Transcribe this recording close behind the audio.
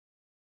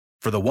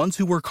For the ones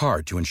who work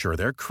hard to ensure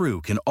their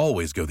crew can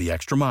always go the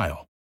extra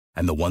mile,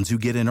 and the ones who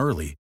get in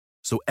early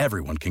so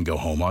everyone can go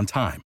home on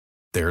time,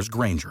 there's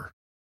Grainger,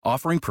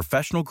 offering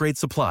professional-grade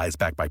supplies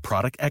backed by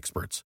product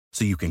experts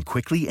so you can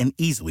quickly and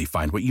easily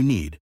find what you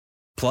need.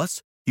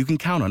 Plus, you can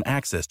count on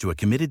access to a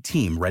committed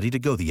team ready to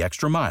go the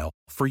extra mile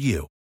for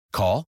you.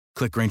 Call,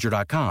 click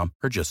Grainger.com,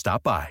 or just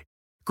stop by.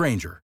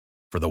 Grainger,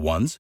 for the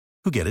ones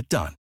who get it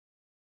done.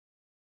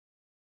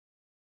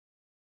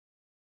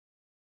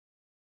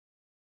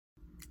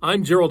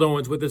 I'm Gerald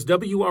Owens with this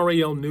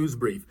WRAL News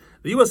Brief.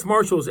 The U.S.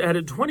 Marshals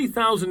added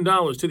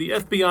 $20,000 to the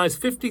FBI's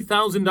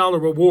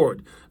 $50,000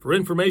 reward for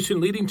information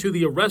leading to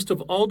the arrest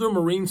of Alder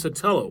Maureen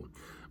Sotelo.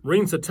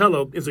 Maureen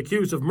Sotelo is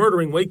accused of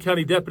murdering Wake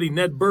County Deputy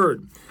Ned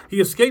Byrd.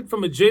 He escaped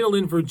from a jail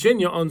in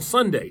Virginia on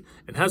Sunday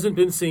and hasn't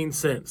been seen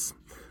since.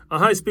 A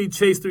high-speed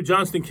chase through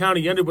Johnston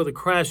County ended with a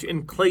crash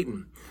in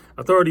Clayton.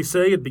 Authorities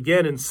say it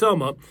began in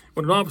Selma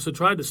when an officer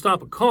tried to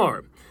stop a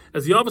car.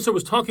 As the officer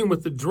was talking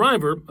with the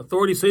driver,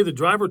 authorities say the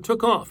driver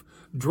took off,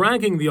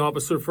 dragging the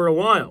officer for a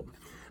while.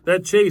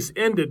 That chase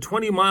ended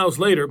 20 miles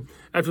later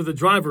after the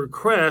driver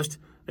crashed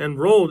and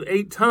rolled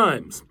 8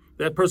 times.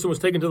 That person was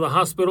taken to the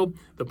hospital.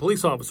 The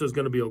police officer is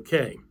going to be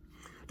okay.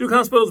 Duke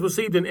Hospitals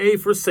received an A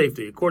for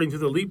safety, according to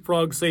the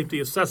Leapfrog Safety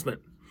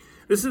Assessment.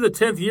 This is the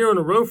 10th year in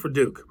a row for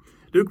Duke.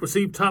 Duke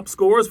received top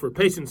scores for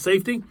patient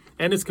safety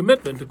and its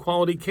commitment to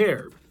quality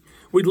care.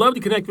 We'd love to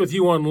connect with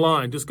you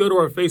online. Just go to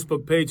our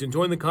Facebook page and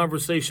join the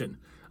conversation.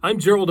 I'm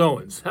Gerald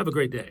Owens. Have a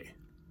great day.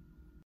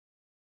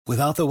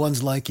 Without the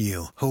ones like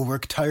you, who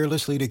work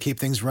tirelessly to keep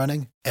things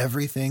running,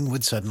 everything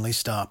would suddenly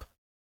stop.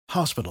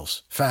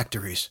 Hospitals,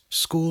 factories,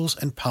 schools,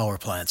 and power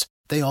plants,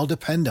 they all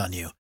depend on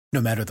you. No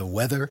matter the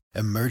weather,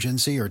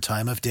 emergency, or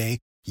time of day,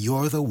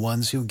 you're the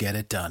ones who get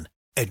it done.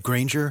 At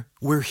Grainger,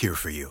 we're here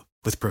for you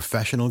with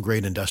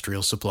professional-grade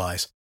industrial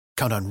supplies.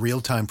 Count on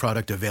real-time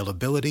product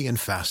availability and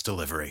fast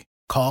delivery.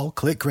 Call,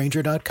 click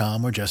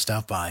Grainger.com, or just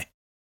stop by.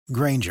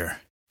 Grainger,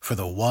 for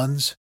the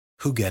ones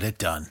who get it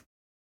done.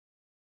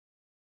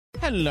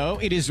 Hello,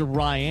 it is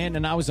Ryan,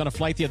 and I was on a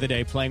flight the other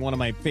day playing one of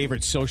my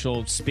favorite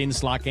social spin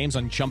slot games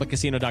on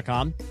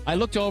ChumbaCasino.com. I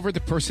looked over at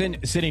the person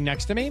sitting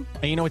next to me,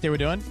 and you know what they were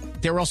doing?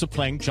 They were also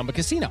playing Chumba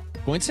Casino.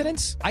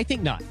 Coincidence? I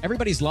think not.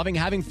 Everybody's loving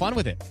having fun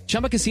with it.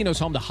 Chumba Casino is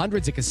home to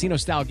hundreds of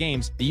casino-style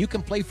games that you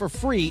can play for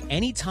free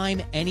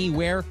anytime,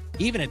 anywhere,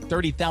 even at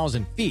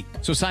 30,000 feet.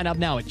 So sign up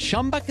now at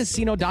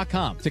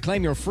ChumbaCasino.com to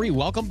claim your free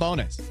welcome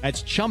bonus.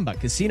 That's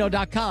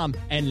ChumbaCasino.com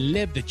and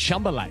live the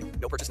Chumba life.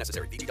 No purchase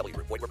necessary. VGW.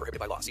 Void where prohibited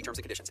by law. See terms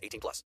and conditions. 18+.